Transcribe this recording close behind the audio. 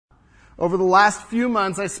Over the last few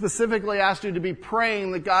months, I specifically asked you to be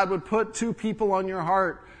praying that God would put 2 people on your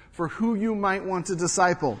heart for who you might want to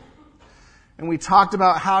disciple. And we talked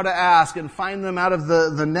about how to ask and find them out of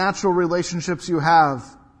the natural relationships you have.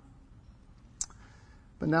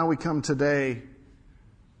 But now we come today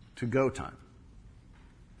to go time.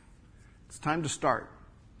 It's time to start.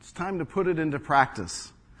 It's time to put it into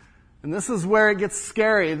practice. And this is where it gets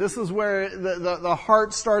scary. This is where the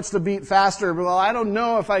heart starts to beat faster. Well, I don't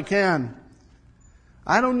know if I can.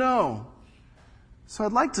 I don't know. So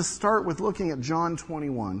I'd like to start with looking at John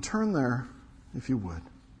 21. Turn there, if you would.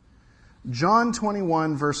 John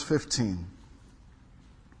 21, verse 15.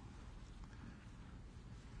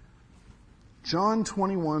 John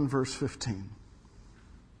 21, verse 15.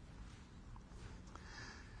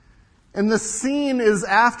 And the scene is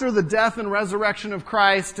after the death and resurrection of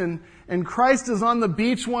Christ, and Christ is on the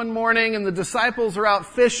beach one morning, and the disciples are out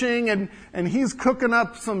fishing, and he's cooking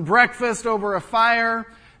up some breakfast over a fire,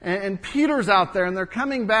 and Peter's out there, and they're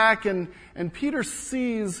coming back, and Peter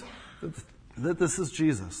sees that this is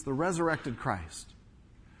Jesus, the resurrected Christ.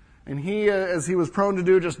 And he, as he was prone to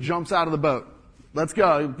do, just jumps out of the boat. Let's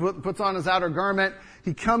go. He puts on his outer garment,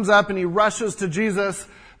 he comes up and he rushes to Jesus.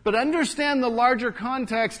 But understand the larger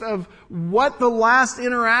context of what the last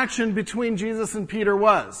interaction between Jesus and Peter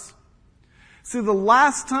was. See, the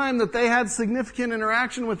last time that they had significant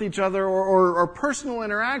interaction with each other or personal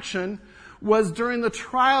interaction was during the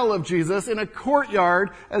trial of Jesus in a courtyard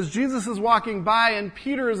as Jesus is walking by and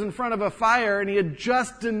Peter is in front of a fire and he had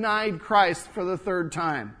just denied Christ for the 3rd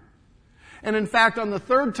time. And in fact, on the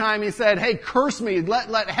 3rd time he said, hey, curse me,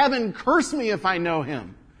 let heaven curse me if I know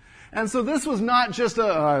him. And so this was not just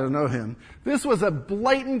I don't know him. This was a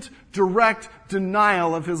blatant, direct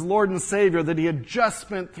denial of his Lord and Savior that he had just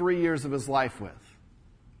spent 3 years of his life with.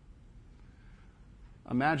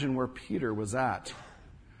 Imagine where Peter was at,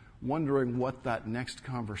 wondering what that next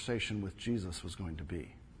conversation with Jesus was going to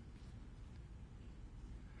be.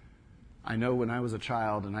 I know when I was a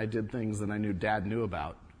child and I did things that I knew Dad knew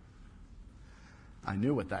about, I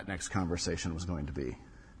knew what that next conversation was going to be.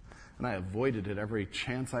 And I avoided it every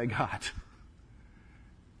chance I got.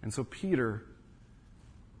 And so Peter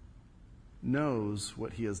knows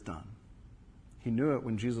what he has done. He knew it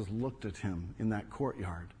when Jesus looked at him in that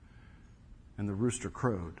courtyard and the rooster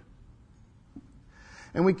crowed.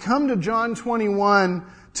 And we come to John 21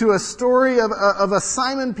 to a story of a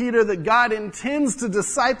Simon Peter that God intends to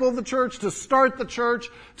disciple the church, to start the church,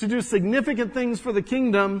 to do significant things for the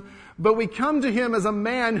kingdom. But we come to him as a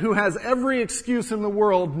man who has every excuse in the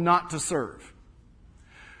world not to serve.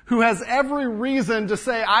 Who has every reason to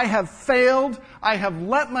say, I have failed, I have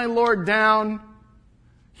let my Lord down,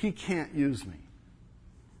 he can't use me.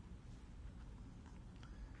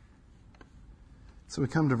 So we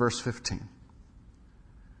come to verse 15.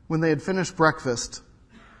 When they had finished breakfast,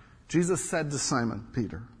 Jesus said to Simon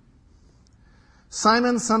Peter,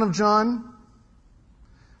 Simon, son of John,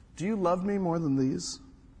 do you love me more than these?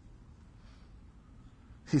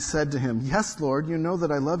 He said to him, yes, Lord, you know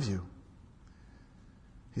that I love you.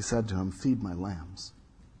 He said to him, feed my lambs.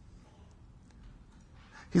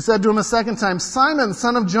 He said to him a second time, Simon,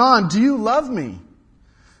 son of John, do you love me?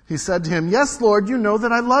 He said to him, yes, Lord, you know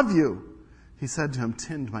that I love you. He said to him,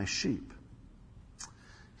 tend my sheep.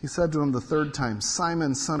 He said to him the 3rd time,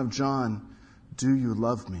 Simon, son of John, do you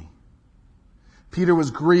love me? Peter was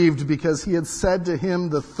grieved because he had said to him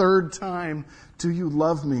the 3rd time, do you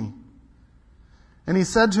love me? And he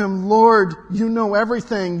said to him, Lord, you know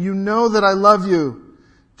everything. You know that I love you.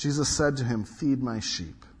 Jesus said to him, feed my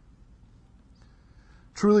sheep.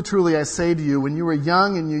 Truly, truly, I say to you, when you were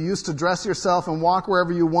young and you used to dress yourself and walk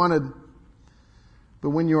wherever you wanted,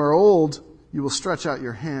 but when you are old, you will stretch out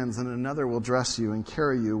your hands and another will dress you and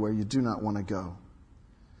carry you where you do not want to go.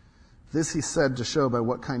 This he said to show by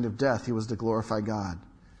what kind of death he was to glorify God.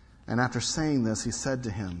 And after saying this, he said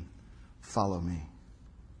to him, follow me.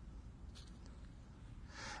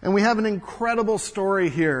 And we have an incredible story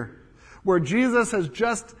here where Jesus has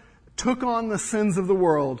just took on the sins of the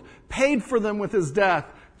world, paid for them with his death,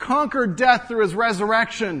 conquered death through his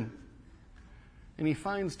resurrection. And he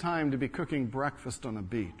finds time to be cooking breakfast on a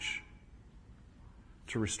beach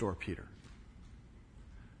to restore Peter.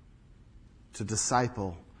 To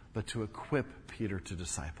disciple, but to equip Peter to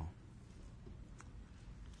disciple.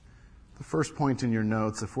 The first point in your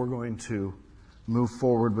notes, if we're going to move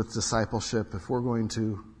forward with discipleship, if we're going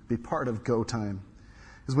to be part of Go Time,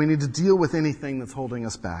 is we need to deal with anything that's holding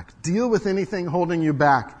us back. Deal with anything holding you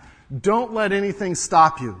back. Don't let anything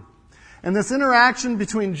stop you. And this interaction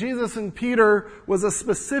between Jesus and Peter was a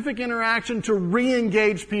specific interaction to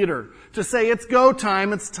re-engage Peter, to say it's go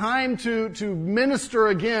time, it's time to minister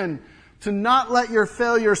again, to not let your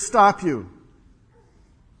failure stop you.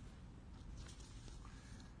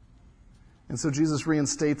 And so Jesus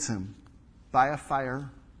reinstates him by a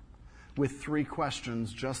fire with 3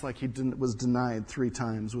 questions, just like he was denied 3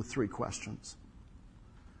 times with 3 questions.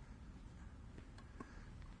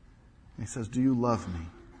 He says, do you love me?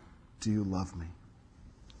 Do you love me?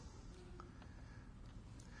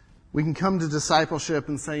 We can come to discipleship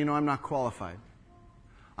and say, I'm not qualified.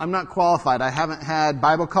 I'm not qualified. I haven't had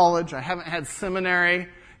Bible college. I haven't had seminary.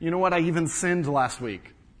 You know what? I even sinned last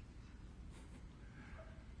week.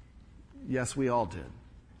 Yes, we all did.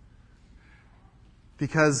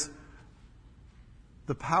 Because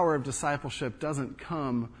the power of discipleship doesn't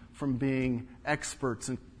come from being experts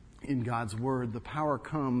in God's Word. The power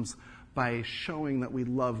comes by showing that we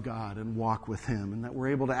love God and walk with Him, and that we're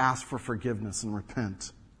able to ask for forgiveness and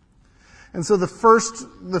repent. And so the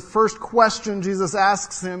first question Jesus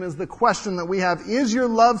asks him is the question that we have. Is your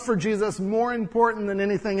love for Jesus more important than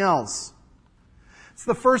anything else? It's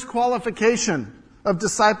the first qualification of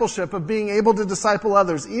discipleship, of being able to disciple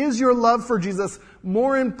others. Is your love for Jesus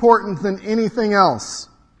more important than anything else?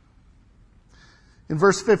 In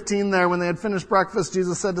verse 15 there, when they had finished breakfast,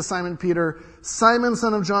 Jesus said to Simon Peter, Simon,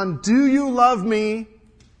 son of John, do you love me?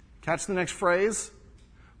 Catch the next phrase.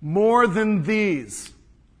 More than these.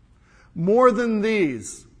 More than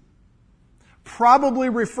these. Probably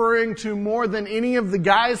referring to more than any of the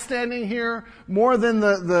guys standing here, more than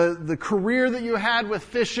the career that you had with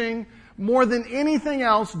fishing, more than anything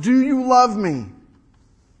else, do you love me?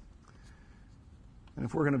 And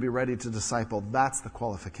if we're going to be ready to disciple, that's the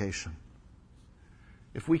qualification.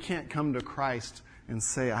 If we can't come to Christ and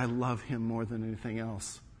say, I love Him more than anything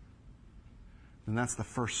else, then that's the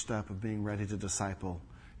first step of being ready to disciple,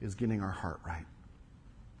 is getting our heart right.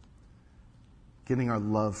 Getting our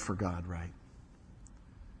love for God right.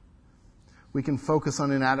 We can focus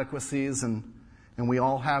on inadequacies, and we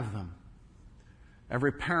all have them.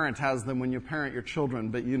 Every parent has them when you parent your children,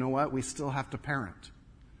 but you know what? We still have to parent.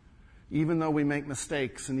 Even though we make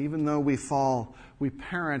mistakes and even though we fall, we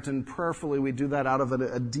parent, and prayerfully we do that out of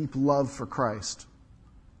a deep love for Christ.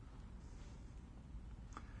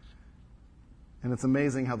 And it's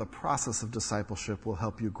amazing how the process of discipleship will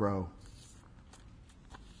help you grow.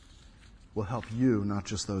 Will help you, not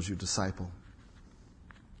just those you disciple.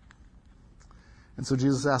 And so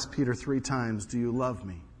Jesus asked Peter 3 times, do you love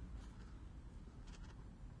me?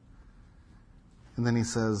 And then he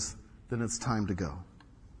says, then it's time to go.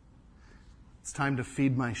 It's time to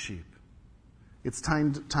feed my sheep. It's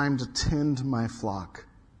time to tend my flock.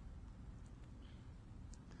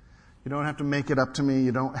 You don't have to make it up to me.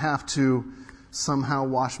 You don't have to somehow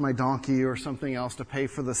wash my donkey or something else to pay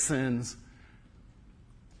for the sins.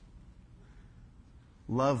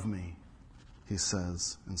 Love me, he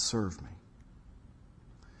says, and serve me.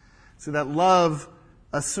 See, that love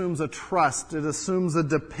assumes a trust. It assumes a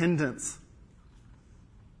dependence.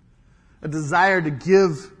 A desire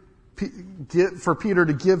to for Peter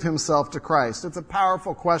to give himself to Christ. It's a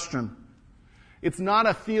powerful question. It's not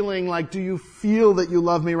a feeling like, do you feel that you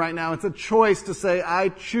love me right now? It's a choice to say, I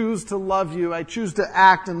choose to love you. I choose to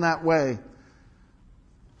act in that way.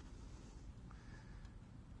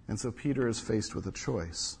 And so Peter is faced with a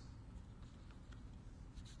choice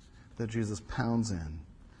that Jesus pounds in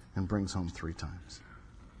and brings home 3 times.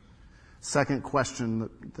 Second question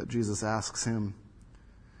that Jesus asks him,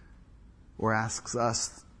 or asks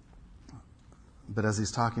us, but as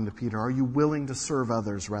he's talking to Peter, are you willing to serve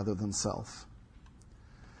others rather than self?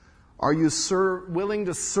 Are you willing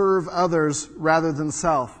to serve others rather than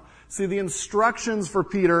self? See, the instructions for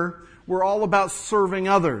Peter were all about serving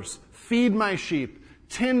others. Feed my sheep,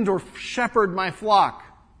 tend or shepherd my flock.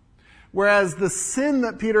 Whereas the sin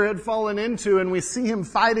that Peter had fallen into, and we see him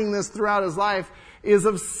fighting this throughout his life, is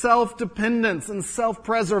of self-dependence and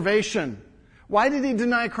self-preservation. Why did he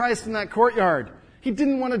deny Christ in that courtyard? He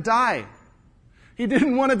didn't want to die. He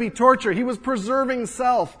didn't want to be tortured. He was preserving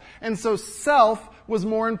self. And so self was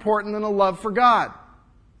more important than a love for God.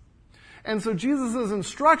 And so Jesus'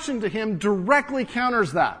 instruction to him directly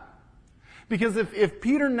counters that. Because if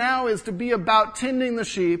Peter now is to be about tending the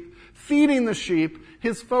sheep, feeding the sheep,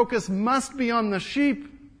 his focus must be on the sheep,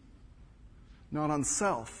 not on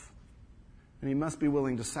self. And he must be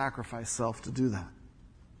willing to sacrifice self to do that.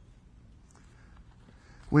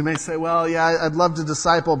 We may say, well, yeah, I'd love to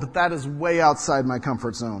disciple, but that is way outside my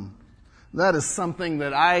comfort zone. That is something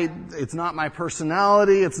that it's not my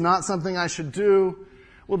personality, it's not something I should do.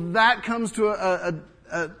 Well, that comes to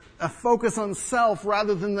a focus on self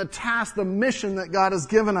rather than the task, the mission that God has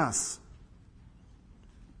given us.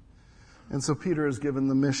 And so Peter is given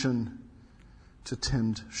the mission to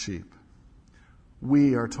tend sheep.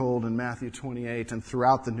 we are told in Matthew 28 and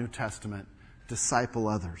throughout the New Testament, disciple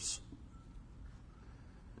others.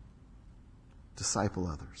 Disciple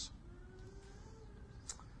others.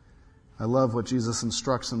 I love what Jesus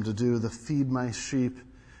instructs them to do. The feed my sheep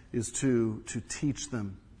is to teach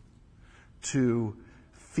them, to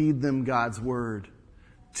feed them God's word.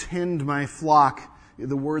 Tend my flock.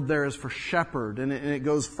 The word there is for shepherd, and it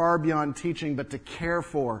goes far beyond teaching, but to care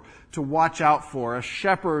for, to watch out for. A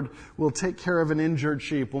shepherd will take care of an injured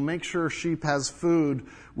sheep, will make sure sheep has food,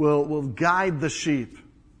 will guide the sheep.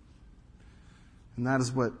 And that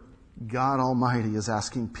is what God Almighty is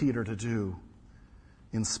asking Peter to do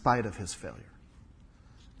in spite of his failure,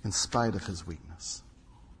 in spite of his weakness.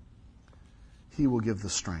 He will give the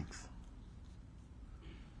strength.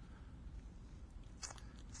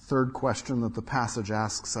 Third question that the passage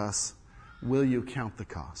asks us, will you count the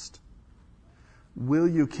cost? Will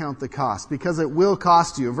you count the cost? Because it will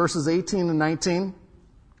cost you. Verses 18 and 19.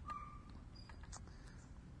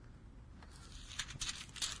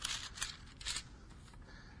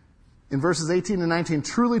 In verses 18 and 19,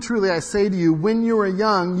 truly, truly, I say to you, when you were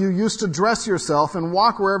young, you used to dress yourself and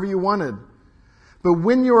walk wherever you wanted. But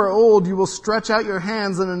when you are old, you will stretch out your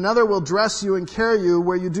hands and another will dress you and carry you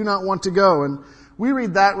where you do not want to go. And we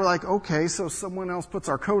read that, we're like, okay, so someone else puts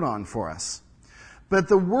our coat on for us. But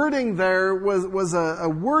the wording there was a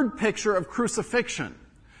word picture of crucifixion.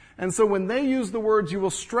 And so when they used the words, you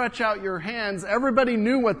will stretch out your hands, everybody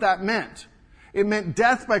knew what that meant. It meant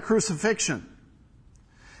death by crucifixion.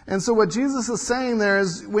 And so what Jesus is saying there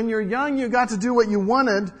is, when you're young, you got to do what you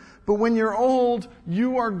wanted, but when you're old,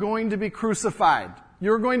 you are going to be crucified.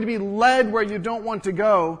 You're going to be led where you don't want to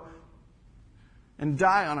go and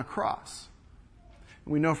die on a cross.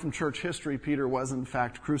 We know from church history, Peter was in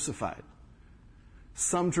fact crucified.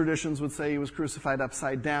 Some traditions would say he was crucified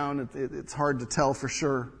upside down. It's hard to tell for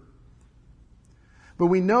sure. But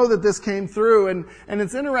we know that this came through, and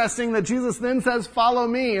it's interesting that Jesus then says, follow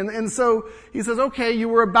me. And so he says, okay, you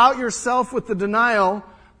were about yourself with the denial,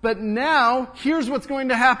 but now here's what's going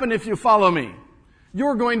to happen if you follow me.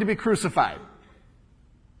 You're going to be crucified.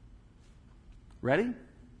 Ready?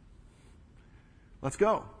 Let's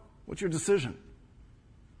go. What's your decision?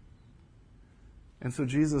 And so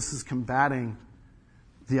Jesus is combating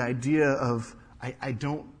the idea of,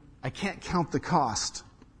 I can't count the cost.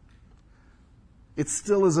 It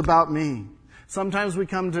still is about me. Sometimes we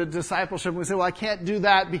come to discipleship and we say, well, I can't do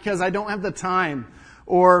that because I don't have the time.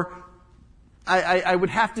 Or I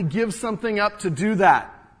would have to give something up to do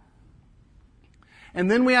that.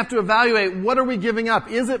 And then we have to evaluate, what are we giving up?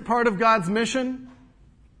 Is it part of God's mission?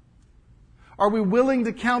 Are we willing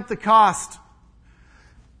to count the cost?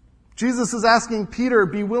 Jesus is asking Peter,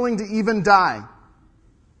 be willing to even die,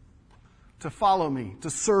 to follow me, to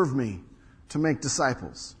serve me, to make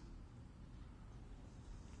disciples.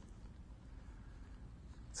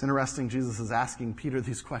 It's interesting, Jesus is asking Peter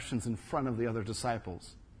these questions in front of the other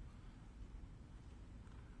disciples.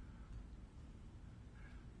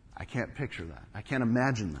 I can't picture that. I can't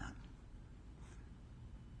imagine that.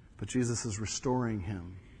 But Jesus is restoring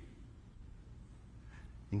him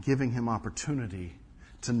and giving him opportunity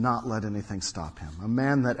to not let anything stop him. A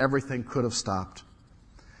man that everything could have stopped.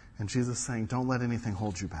 And Jesus saying, don't let anything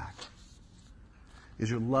hold you back.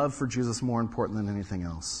 Is your love for Jesus more important than anything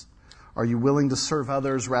else? Are you willing to serve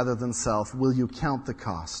others rather than self? Will you count the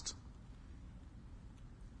cost?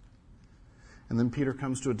 And then Peter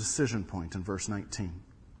comes to a decision point in verse 19.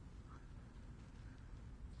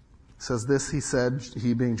 It says this, he said,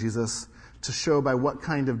 he being Jesus, to show by what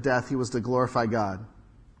kind of death he was to glorify God.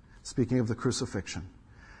 Speaking of the crucifixion.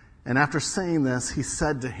 And after saying this, he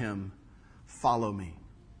said to him, follow me.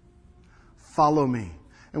 Follow me.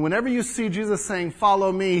 And whenever you see Jesus saying,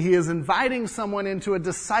 follow me, he is inviting someone into a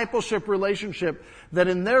discipleship relationship that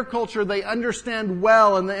in their culture they understand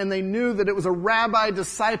well, and they knew that it was a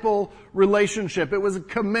rabbi-disciple relationship. It was a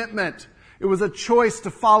commitment. It was a choice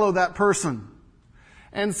to follow that person.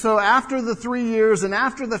 And so after the 3 years and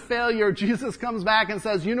after the failure, Jesus comes back and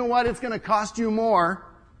says, you know what? It's going to cost you more.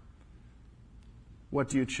 What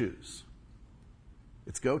do you choose?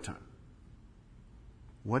 It's go time.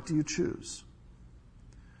 What do you choose?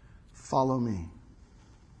 Follow me.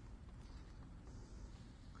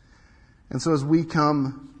 And so as we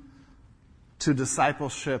come to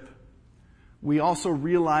discipleship, we also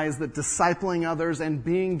realize that discipling others and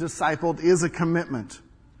being discipled is a commitment.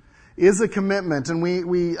 And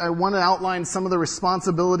I want to outline some of the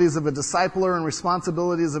responsibilities of a discipler and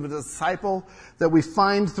responsibilities of a disciple that we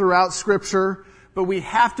find throughout Scripture, but we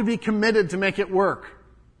have to be committed to make it work.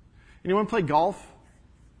 Anyone play golf?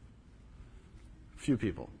 A few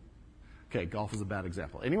people. Okay, golf is a bad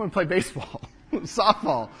example. Anyone play baseball?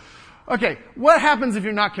 Softball? Okay, what happens if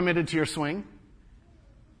you're not committed to your swing?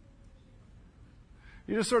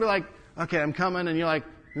 You're just sort of like, okay, I'm coming, and you're like,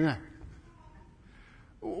 eh.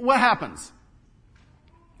 What happens?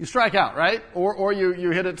 You strike out, right? Or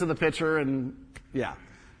you hit it to the pitcher, and yeah.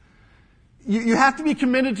 You have to be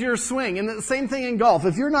committed to your swing. And the same thing in golf.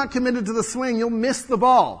 If you're not committed to the swing, you'll miss the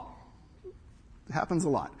ball. It happens a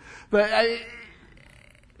lot. But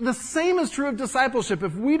the same is true of discipleship.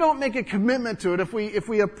 If we don't make a commitment to it, if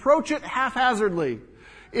we approach it haphazardly,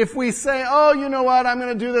 if we say, oh, you know what, I'm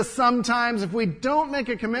going to do this sometimes, if we don't make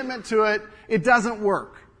a commitment to it, it doesn't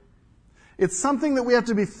work. It's something that we have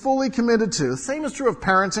to be fully committed to. The same is true of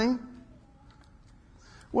parenting.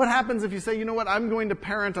 What happens if you say, you know what, I'm going to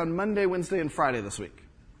parent on Monday, Wednesday, and Friday this week?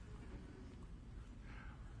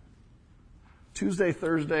 Tuesday,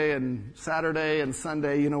 Thursday, and Saturday, and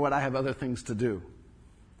Sunday, you know what, I have other things to do.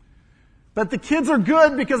 But the kids are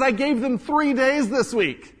good because I gave them 3 days this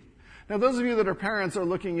week. Now, those of you that are parents are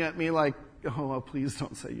looking at me like, oh, well, please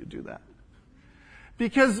don't say you do that.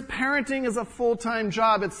 Because parenting is a full-time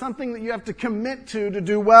job. It's something that you have to commit to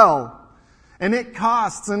do well. And it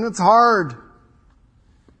costs, and it's hard.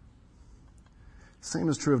 Same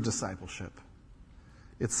is true of discipleship.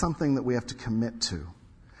 It's something that we have to commit to.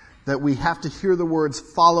 That we have to hear the words,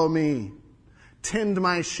 follow me, tend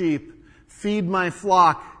my sheep, feed my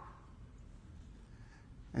flock,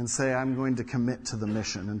 and say, I'm going to commit to the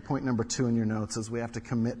mission. And point number 2 in your notes is we have to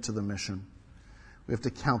commit to the mission. We have to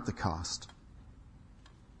count the cost.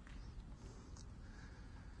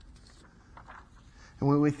 And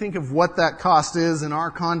when we think of what that cost is in our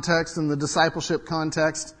context, in the discipleship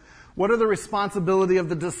context, what are the responsibility of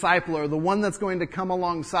the discipler, the one that's going to come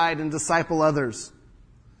alongside and disciple others?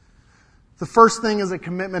 The first thing is a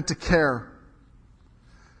commitment to care.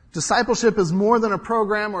 Discipleship is more than a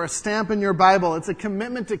program or a stamp in your Bible. It's a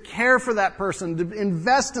commitment to care for that person, to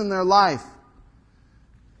invest in their life.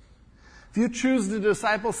 If you choose to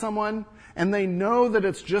disciple someone and they know that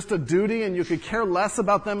it's just a duty and you could care less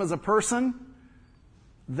about them as a person,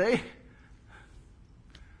 they'll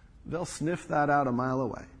sniff that out a mile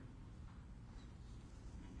away.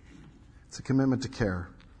 It's a commitment to care.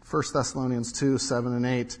 1 Thessalonians 2, 7 and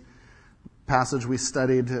 8, passage we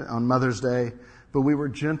studied on Mother's Day. But we were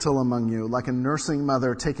gentle among you, like a nursing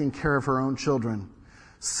mother taking care of her own children.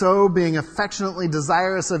 So, being affectionately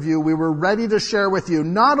desirous of you, we were ready to share with you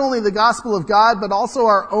not only the gospel of God, but also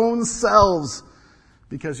our own selves,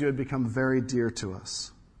 because you had become very dear to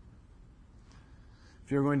us.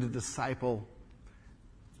 If you're going to disciple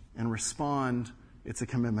and respond, it's a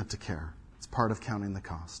commitment to care. It's part of counting the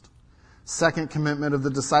cost. Second commitment of the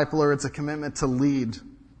discipler, it's a commitment to lead.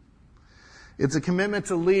 It's a commitment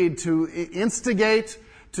to lead, to instigate,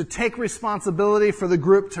 to take responsibility for the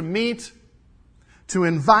group to meet, to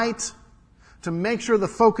invite, to make sure the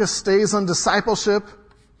focus stays on discipleship.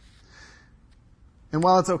 And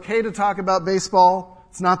while it's okay to talk about baseball,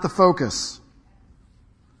 it's not the focus.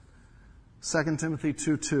 2 Timothy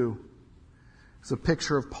 2:2 is a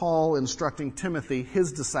picture of Paul instructing Timothy,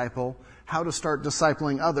 his disciple, how to start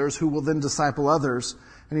discipling others, who will then disciple others.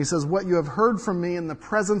 And he says, what you have heard from me in the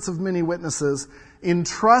presence of many witnesses,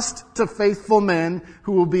 entrust to faithful men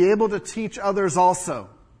who will be able to teach others also.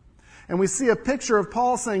 And we see a picture of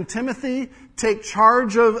Paul saying, Timothy, take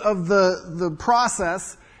charge of the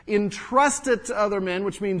process, entrust it to other men,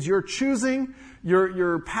 which means you're choosing,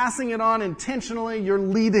 you're passing it on intentionally, you're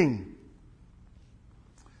leading.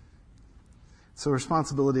 So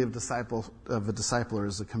responsibility of a discipler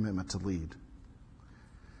is a commitment to lead.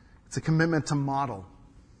 It's a commitment to model.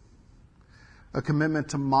 A commitment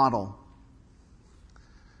to model.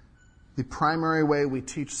 The primary way we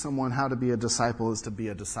teach someone how to be a disciple is to be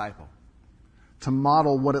a disciple. To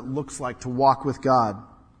model what it looks like to walk with God.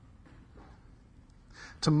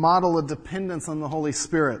 To model a dependence on the Holy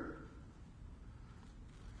Spirit,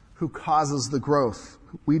 who causes the growth.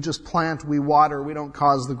 We just plant, we water, we don't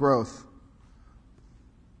cause the growth.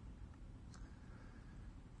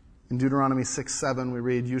 In Deuteronomy 6:7 we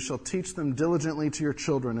read, you shall teach them diligently to your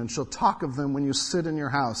children, and shall talk of them when you sit in your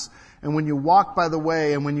house, and when you walk by the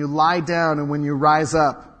way, and when you lie down, and when you rise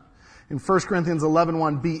up. In 1 Corinthians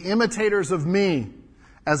 11:1, be imitators of me,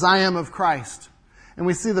 as I am of Christ. And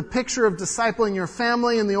we see the picture of discipling your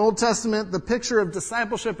family in the Old Testament. The picture of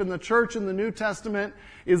discipleship in the church in the New Testament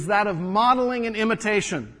is that of modeling and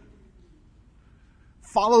imitation.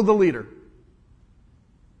 Follow the leader.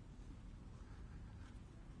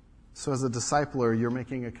 So as a discipler, you're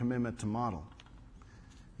making a commitment to model.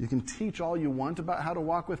 You can teach all you want about how to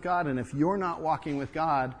walk with God, and if you're not walking with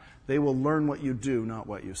God, they will learn what you do, not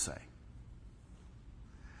what you say.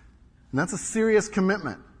 And that's a serious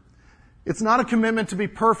commitment. It's not a commitment to be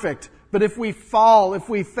perfect, but if we fall, if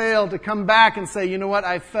we fail, to come back and say, you know what,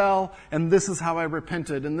 I fell, and this is how I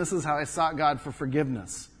repented, and this is how I sought God for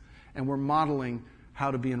forgiveness. And we're modeling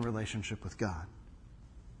how to be in relationship with God.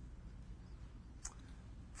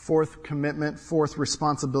 Fourth commitment, fourth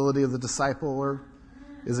responsibility of the discipler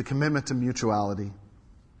is a commitment to mutuality.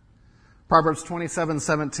 Proverbs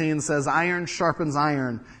 27:17 says, iron sharpens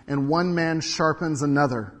iron, and one man sharpens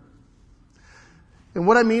another. And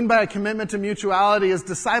what I mean by a commitment to mutuality is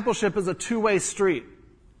discipleship is a two-way street.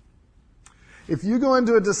 If you go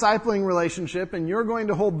into a discipling relationship and you're going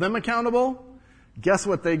to hold them accountable, guess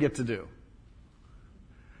what they get to do?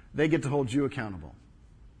 They get to hold you accountable.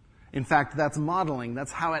 In fact, that's modeling.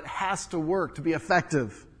 That's how it has to work to be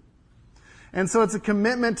effective. And so it's a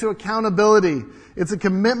commitment to accountability. It's a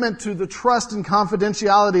commitment to the trust and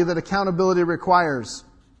confidentiality that accountability requires.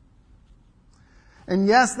 And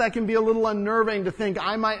yes, that can be a little unnerving to think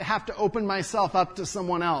I might have to open myself up to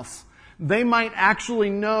someone else. They might actually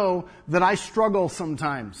know that I struggle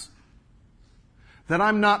sometimes, that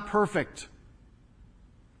I'm not perfect.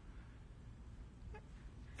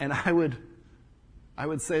 And I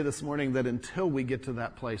would say this morning that until we get to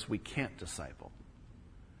that place, we can't disciple.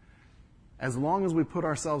 As long as we put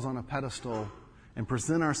ourselves on a pedestal and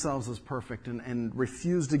present ourselves as perfect and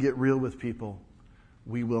refuse to get real with people,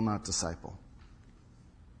 we will not disciple.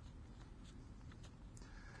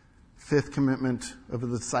 Fifth commitment of the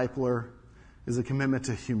discipler is a commitment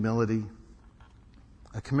to humility.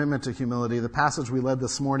 A commitment to humility. The passage we read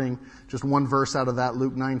this morning, just one verse out of that,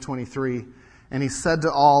 Luke 9:23. And he said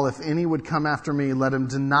to all, if any would come after me, let him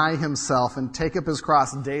deny himself and take up his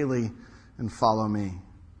cross daily and follow me.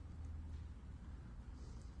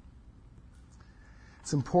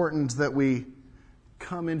 It's important that we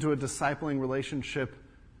come into a discipling relationship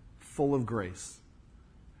full of grace.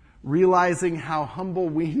 Realizing how humble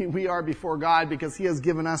we are before God because He has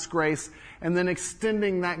given us grace, and then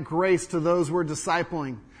extending that grace to those we're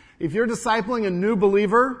discipling. If you're discipling a new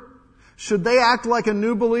believer, should they act like a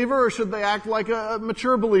new believer or should they act like a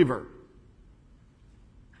mature believer?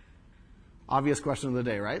 Obvious question of the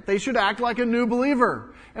day, right? They should act like a new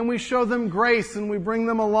believer. And we show them grace and we bring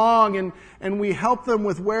them along and we help them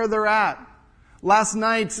with where they're at. Last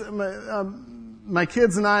night, my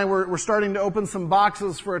kids and I were starting to open some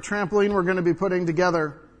boxes for a trampoline we're going to be putting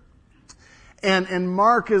together. And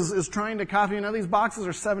Mark is trying to copy. You know, these boxes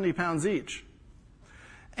are 70 pounds each.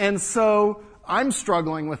 And so I'm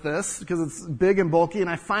struggling with this because it's big and bulky, and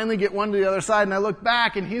I finally get one to the other side, and I look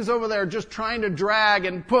back, and he's over there just trying to drag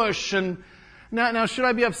and push. And now should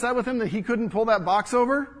I be upset with him that he couldn't pull that box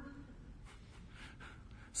over?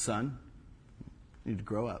 Son, you need to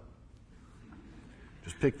grow up.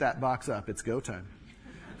 Just pick that box up. It's go time.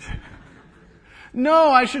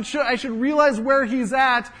 No, I should realize where he's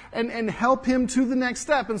at and help him to the next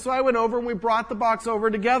step. And so I went over and we brought the box over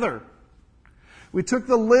together. We took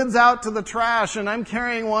the lids out to the trash, and I'm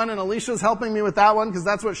carrying one, and Alicia's helping me with that one because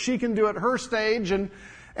that's what she can do at her stage. And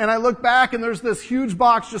I look back, and there's this huge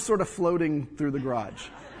box just sort of floating through the garage.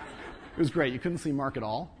 It was great. You couldn't see Mark at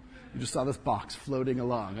all. You just saw this box floating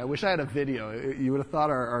along. I wish I had a video. You would have thought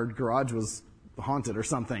our garage was haunted or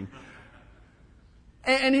something.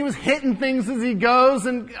 And he was hitting things as he goes,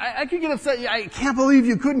 and I could get upset. I can't believe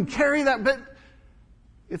you couldn't carry that, but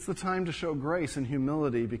it's the time to show grace and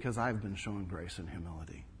humility because I've been showing grace and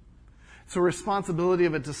humility. So a responsibility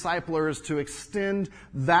of a discipler is to extend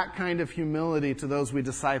that kind of humility to those we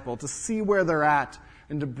disciple, to see where they're at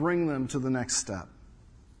and to bring them to the next step.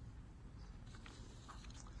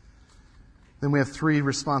 Then we have 3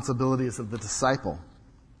 responsibilities of the disciple.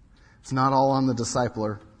 It's not all on the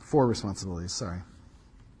discipler. 4 responsibilities, sorry.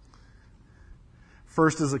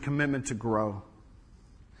 First is a commitment to grow.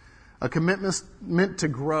 A commitment to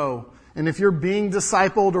grow. And if you're being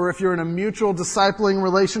discipled or if you're in a mutual discipling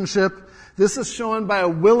relationship, this is shown by a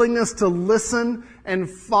willingness to listen and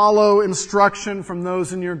follow instruction from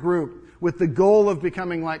those in your group with the goal of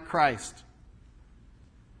becoming like Christ.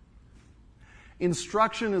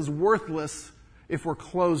 Instruction is worthless if we're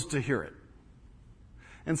closed to hear it.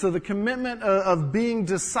 And so the commitment of being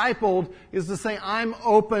discipled is to say, I'm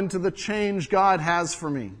open to the change God has for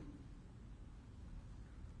me.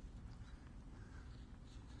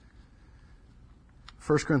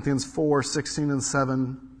 1 Corinthians 4:16 and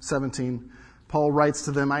 17, Paul writes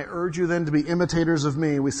to them, I urge you then to be imitators of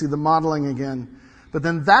me. We see the modeling again. But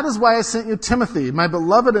then that is why I sent you Timothy, my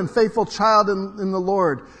beloved and faithful child in the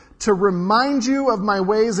Lord, to remind you of my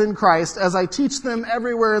ways in Christ as I teach them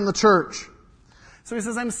everywhere in the church. So he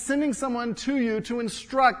says, I'm sending someone to you to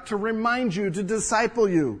instruct, to remind you, to disciple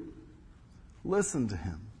you. Listen to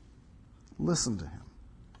him. Listen to him.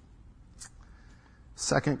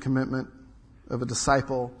 Second commitment of a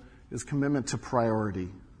disciple is commitment to priority.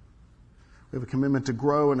 We have a commitment to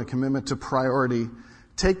grow and a commitment to priority.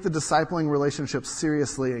 Take the discipling relationship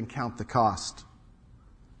seriously and count the cost.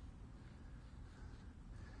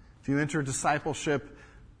 If you enter discipleship,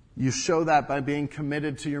 you show that by being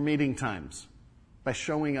committed to your meeting times, by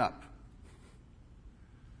showing up.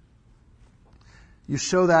 You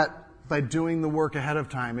show that by doing the work ahead of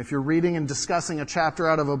time. If you're reading and discussing a chapter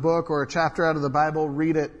out of a book or a chapter out of the Bible,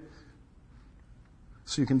 read it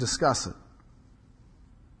so you can discuss it.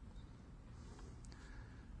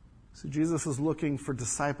 So Jesus is looking for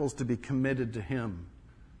disciples to be committed to him,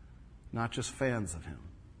 not just fans of him.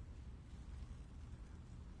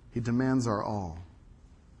 He demands our all.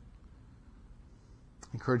 I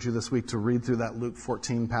encourage you this week to read through that Luke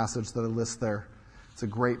 14 passage that I list there. It's a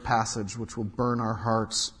great passage which will burn our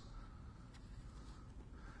hearts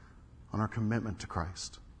on our commitment to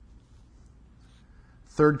Christ.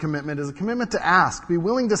 Third commitment is a commitment to ask. Be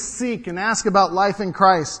willing to seek and ask about life in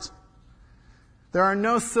Christ. There are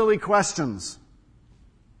no silly questions.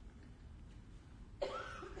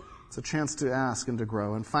 It's a chance to ask and to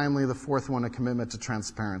grow. And finally, the fourth one, a commitment to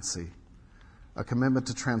transparency. A commitment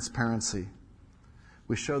to transparency.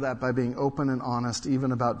 We show that by being open and honest,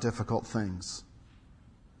 even about difficult things.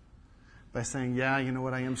 By saying, yeah, you know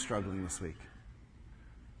what, I am struggling this week.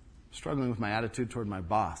 I'm struggling with my attitude toward my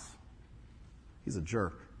boss. He's a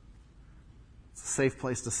jerk. It's a safe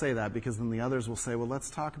place to say that, because then the others will say, well, let's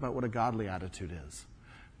talk about what a godly attitude is.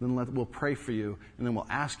 Then we'll pray for you, and then we'll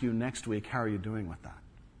ask you next week, how are you doing with that?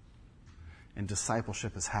 And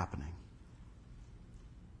discipleship is happening.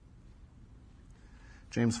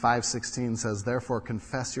 James 5:16 says, therefore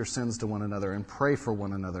confess your sins to one another and pray for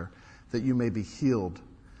one another that you may be healed.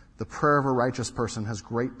 The prayer of a righteous person has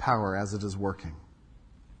great power as it is working.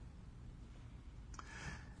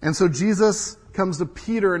 And so Jesus comes to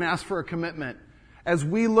Peter and asks for a commitment. As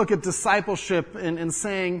we look at discipleship and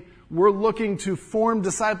saying we're looking to form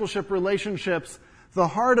discipleship relationships, the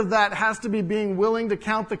heart of that has to be being willing to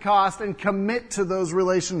count the cost and commit to those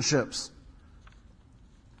relationships.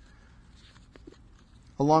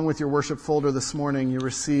 Along with your worship folder this morning, you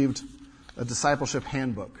received a discipleship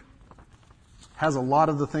handbook. It has a lot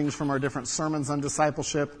of the things from our different sermons on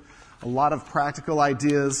discipleship, a lot of practical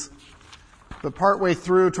ideas. But partway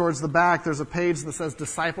through, towards the back, there's a page that says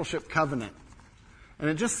Discipleship Covenant. And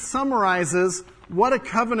it just summarizes what a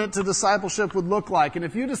covenant to discipleship would look like. And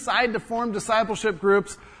if you decide to form discipleship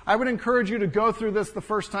groups, I would encourage you to go through this the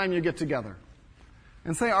first time you get together.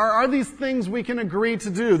 And say, are these things we can agree to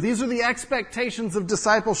do? These are the expectations of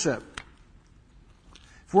discipleship.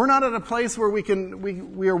 If we're not at a place where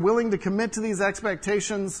we are willing to commit to these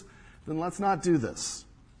expectations, then let's not do this.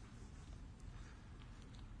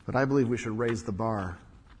 But I believe we should raise the bar.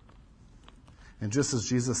 And just as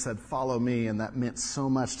Jesus said, follow me, and that meant so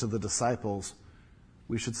much to the disciples,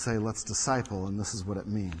 we should say, let's disciple, and this is what it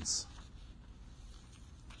means.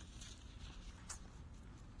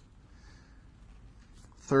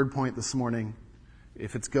 Third point this morning,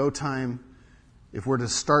 if it's go time, if we're to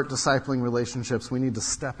start discipling relationships, we need to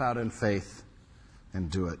step out in faith and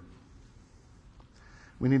do it.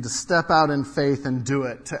 We need to step out in faith and do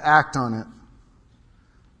it, to act on it.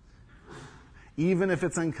 Even if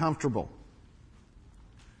it's uncomfortable.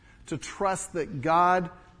 To trust that God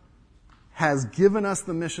has given us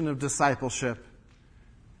the mission of discipleship,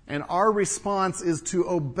 and our response is to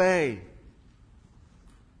obey.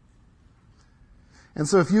 And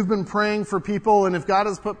so if you've been praying for people, and if God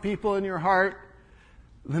has put people in your heart,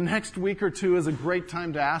 the next week or two is a great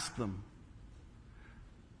time to ask them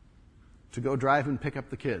to go drive and pick up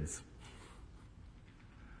the kids.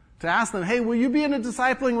 To ask them, hey, will you be in a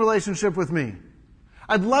discipling relationship with me?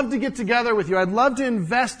 I'd love to get together with you. I'd love to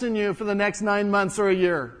invest in you for the next 9 months or a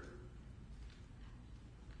year.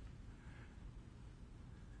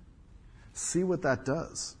 See what that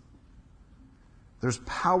does. There's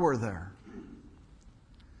power there.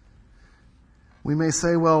 We may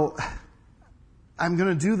say, well, I'm going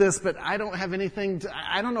to do this, but I don't have anything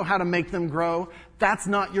I don't know how to make them grow. That's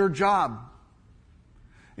not your job.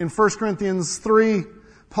 In 1 Corinthians 3,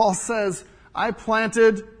 Paul says, I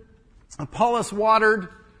planted, Apollos watered,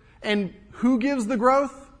 and who gives the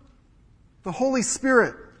growth? The Holy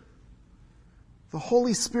Spirit. The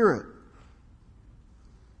Holy Spirit.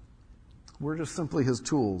 We're just simply His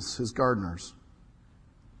tools, His gardeners.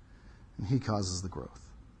 And He causes the growth.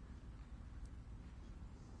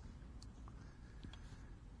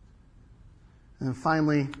 And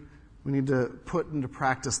finally, we need to put into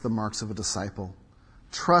practice the marks of a disciple.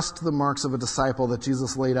 Trust the marks of a disciple that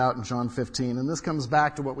Jesus laid out in John 15. And this comes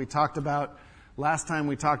back to what we talked about last time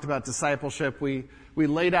we talked about discipleship. We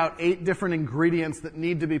laid out 8 different ingredients that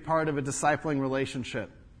need to be part of a discipling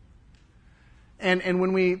relationship. And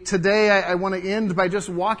today I want to end by just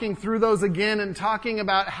walking through those again and talking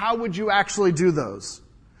about how would you actually do those?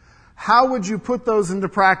 How would you put those into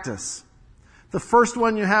practice? The first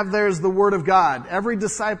one you have there is the Word of God. Every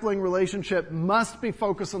discipling relationship must be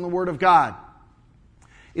focused on the Word of God.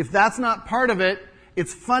 If that's not part of it,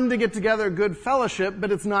 it's fun to get together, good fellowship,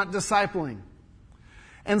 but it's not discipling.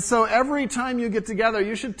 And so every time you get together,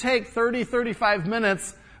 you should take 30, 35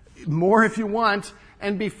 minutes, more if you want,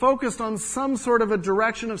 and be focused on some sort of a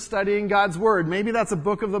direction of studying God's Word. Maybe that's a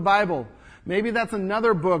book of the Bible. Maybe that's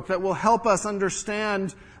another book that will help us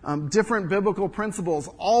understand different biblical principles,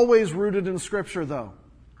 always rooted in Scripture, though.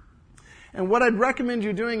 And what I'd recommend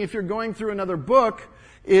you doing if you're going through another book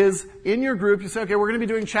is in your group, you say, okay, we're going to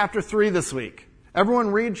be doing chapter 3 this week.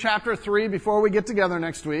 Everyone read chapter 3 before we get together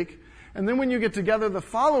next week. And then when you get together the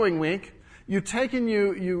following week, you take and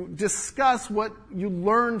you discuss what you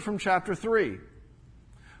learned from chapter 3.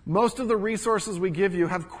 Most of the resources we give you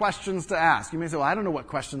have questions to ask. You may say, well, I don't know what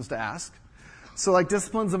questions to ask. So like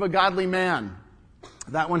Disciplines of a Godly Man,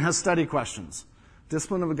 that one has study questions.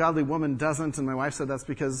 Discipline of a Godly Woman doesn't, and my wife said that's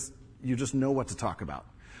because you just know what to talk about.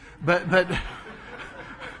 But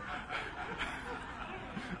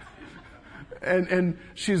And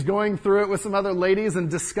she's going through it with some other ladies,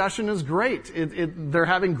 and discussion is great. They're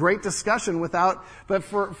having great discussion but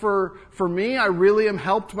for me, I really am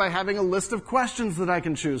helped by having a list of questions that I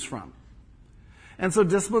can choose from. And so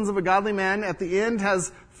Disciplines of a Godly Man at the end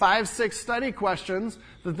has 5, 6 study questions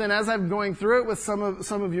that then as I'm going through it with some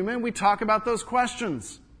of you men, we talk about those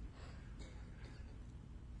questions.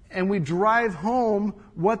 And we drive home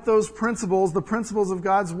what those principles, the principles of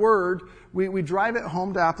God's Word, we drive it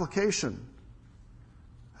home to application.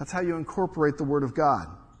 That's how you incorporate the Word of God.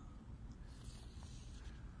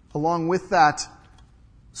 Along with that,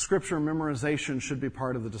 Scripture memorization should be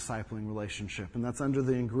part of the discipling relationship, and that's under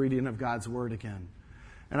the ingredient of God's Word again.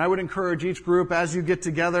 And I would encourage each group, as you get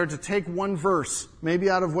together, to take one verse, maybe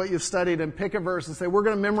out of what you've studied, and pick a verse and say, we're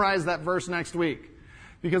going to memorize that verse next week.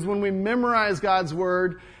 Because when we memorize God's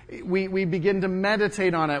Word, we begin to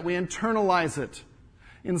meditate on it. We internalize it.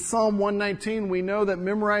 In Psalm 119, we know that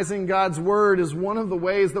memorizing God's Word is one of the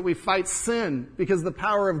ways that we fight sin, because the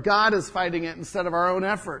power of God is fighting it instead of our own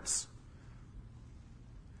efforts.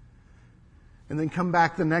 And then come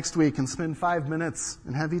back the next week and spend 5 minutes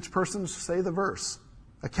and have each person say the verse.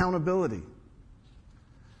 Accountability.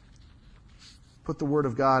 Put the Word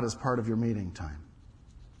of God as part of your meeting time.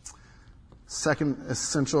 Second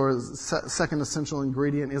essential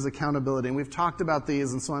ingredient is accountability. And we've talked about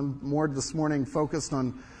these, and so I'm more this morning focused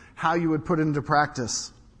on how you would put it into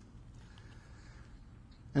practice.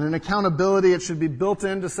 And in accountability, it should be built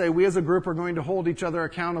in to say we as a group are going to hold each other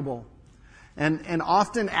accountable. And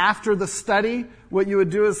often after the study, what you would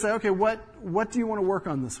do is say, okay, what do you want to work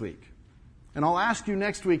on this week? And I'll ask you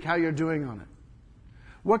next week how you're doing on it.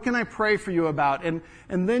 What can I pray for you about? And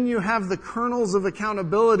then you have the kernels of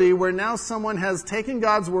accountability where now someone has taken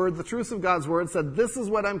God's Word, the truths of God's Word, said, this is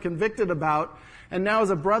what I'm convicted about. And now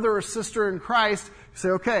as a brother or sister in Christ, you say,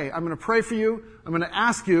 okay, I'm going to pray for you. I'm going to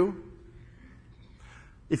ask you.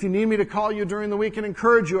 If you need me to call you during the week and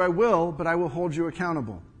encourage you, I will, but I will hold you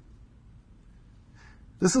accountable.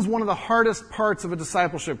 This is one of the hardest parts of a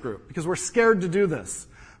discipleship group because we're scared to do this.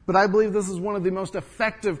 But I believe this is one of the most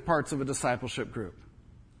effective parts of a discipleship group.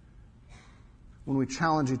 When we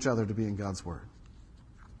challenge each other to be in God's Word.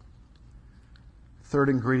 Third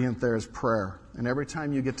ingredient there is prayer. And every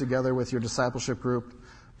time you get together with your discipleship group,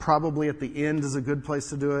 probably at the end is a good place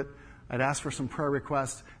to do it. I'd ask for some prayer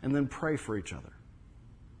requests and then pray for each other.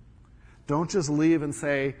 Don't just leave and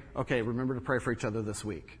say, okay, remember to pray for each other this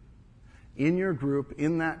week. In your group,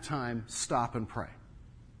 in that time, stop and pray.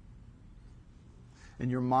 And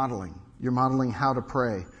you're modeling. You're modeling how to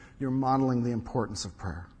pray. You're modeling the importance of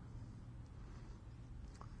prayer.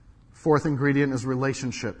 Fourth ingredient is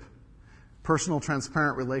relationship. Personal,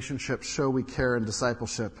 transparent relationships show we care in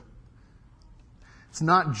discipleship. It's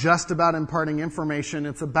not just about imparting information,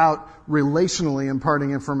 it's about relationally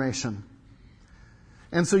imparting information.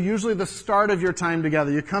 And so usually the start of your time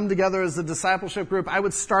together, you come together as a discipleship group, I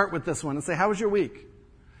would start with this one and say, how was your week?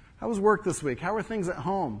 How was work this week? How are things at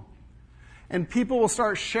home? And people will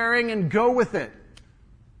start sharing and go with it.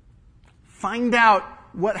 Find out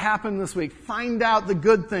what happened this week. Find out the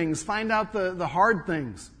good things. Find out the hard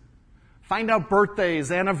things. Find out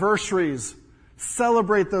birthdays, anniversaries.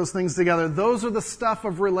 Celebrate those things together. Those are the stuff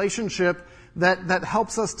of relationship that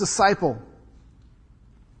helps us disciple.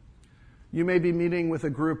 You may be meeting with a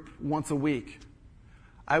group once a week.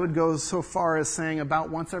 I would go so far as saying about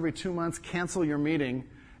once every 2 months, cancel your meeting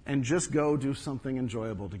and just go do something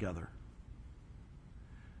enjoyable together.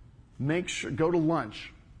 Go to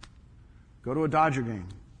lunch. Go to a Dodger game.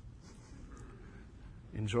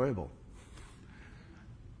 Enjoyable.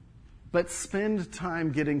 But spend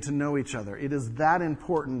time getting to know each other. It is that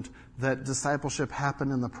important that discipleship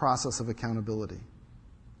happen in the process of accountability.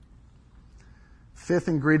 Fifth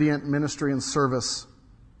ingredient, ministry and service.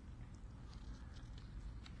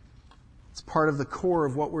 It's part of the core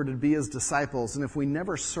of what we're to be as disciples. And if we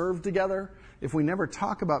never serve together, if we never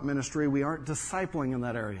talk about ministry, we aren't discipling in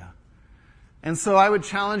that area. And so I would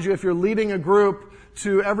challenge you, if you're leading a group,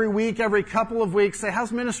 to every week, every couple of weeks, say,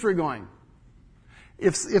 how's ministry going?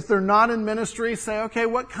 If they're not in ministry, say, okay,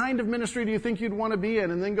 what kind of ministry do you think you'd want to be in?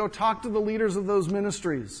 And then go talk to the leaders of those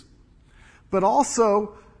ministries. But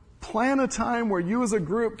also, plan a time where you as a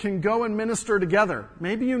group can go and minister together.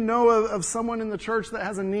 Maybe you know of someone in the church that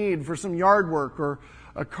has a need for some yard work or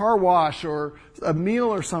a car wash or a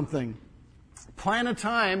meal or something. Plan a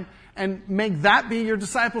time and make that be your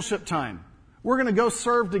discipleship time. We're going to go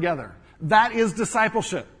serve together. That is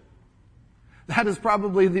discipleship. That is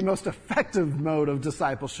probably the most effective mode of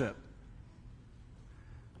discipleship.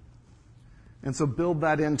 And so build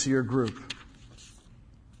that into your group.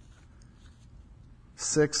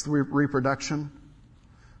 Sixth, reproduction.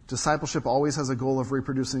 Discipleship always has a goal of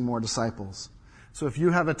reproducing more disciples. So if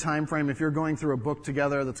you have a time frame, if you're going through a book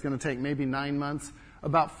together that's going to take maybe 9 months,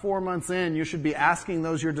 about 4 months in, you should be asking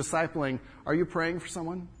those you're discipling, are you praying for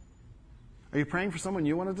someone? Are you praying for someone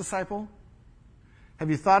you want to disciple? Have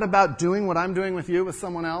you thought about doing what I'm doing with you with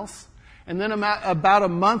someone else? And then about a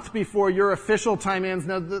month before your official time ends,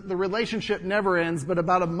 now the relationship never ends, but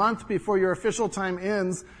about a month before your official time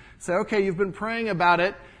ends, say, okay, you've been praying about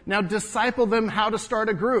it. Now disciple them how to start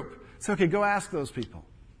a group. Say, okay, go ask those people.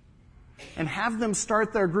 And have them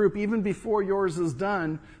start their group even before yours is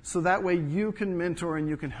done, so that way you can mentor and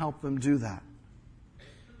you can help them do that.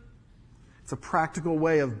 It's a practical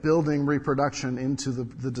way of building reproduction into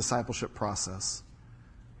the discipleship process.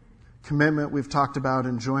 Commitment, we've talked about.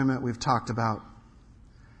 Enjoyment, we've talked about.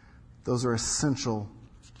 Those are essential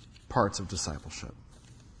parts of discipleship.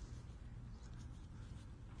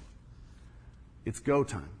 It's go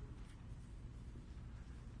time.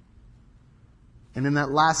 And in that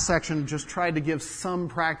last section, just tried to give some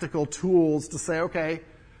practical tools to say, okay,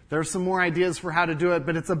 there's some more ideas for how to do it,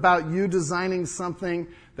 but it's about you designing something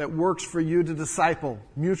that works for you to disciple.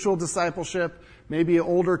 Mutual discipleship, maybe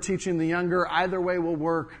older teaching the younger, either way will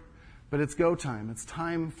work. But it's go time. It's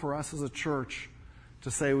time for us as a church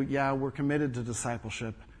to say, yeah, we're committed to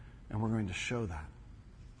discipleship, and we're going to show that.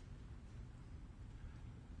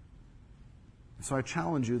 So I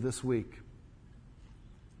challenge you this week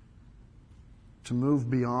to move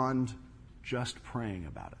beyond just praying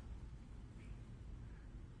about it.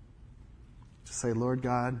 To say, Lord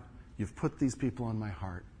God, you've put these people on my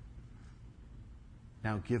heart.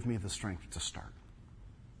 Now give me the strength to start,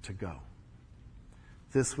 to go.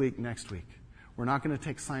 This week, next week. We're not going to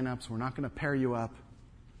take sign-ups. We're not going to pair you up.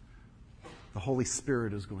 The Holy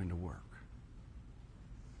Spirit is going to work.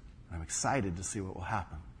 I'm excited to see what will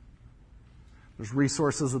happen. There's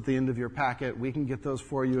resources at the end of your packet. We can get those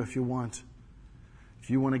for you if you want. If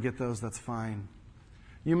you want to get those, that's fine.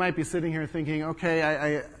 You might be sitting here thinking,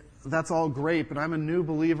 okay, that's all great, but I'm a new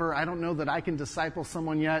believer. I don't know that I can disciple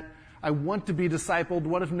someone yet. I want to be discipled.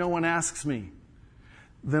 What if no one asks me?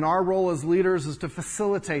 Then our role as leaders is to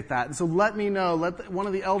facilitate that. And so let me know, let one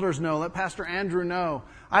of the elders know, let Pastor Andrew know,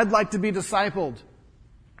 I'd like to be discipled.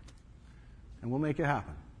 And we'll make it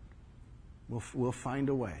happen. We'll find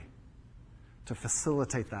a way to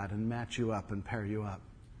facilitate that and match you up and pair you up.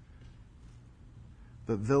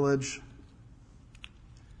 But Village,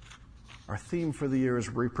 our theme for the year is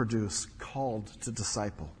reproduce, called to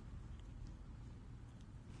disciple.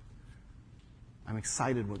 I'm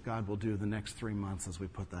excited what God will do the next 3 months as we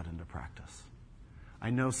put that into practice. I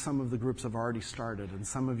know some of the groups have already started, and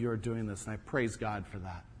some of you are doing this, and I praise God for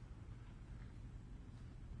that.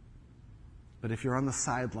 But if you're on the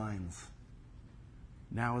sidelines,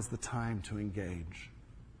 now is the time to engage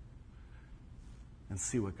and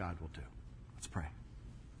see what God will do. Let's pray.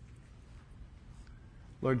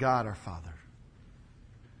 Lord God, our Father,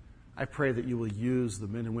 I pray that you will use the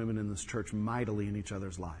men and women in this church mightily in each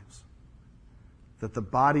other's lives. That the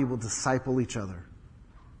body will disciple each other.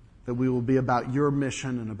 That we will be about your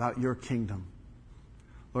mission and about your kingdom.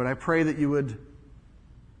 Lord, I pray that you would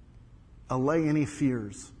allay any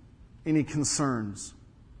fears, any concerns.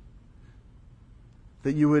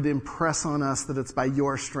 That you would impress on us that it's by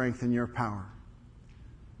your strength and your power.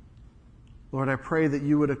 Lord, I pray that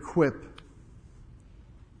you would equip,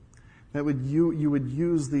 that you would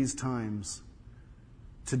use these times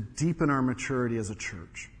to deepen our maturity as a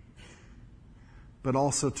church, but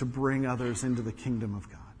also to bring others into the kingdom of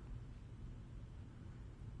God.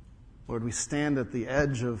 Lord, we stand at the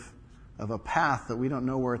edge of a path that we don't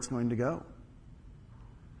know where it's going to go.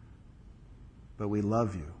 But we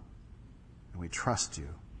love you, and we trust you,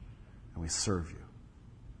 and we serve you.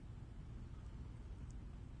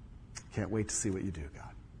 Can't wait to see what you do,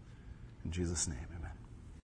 God. In Jesus' name, amen.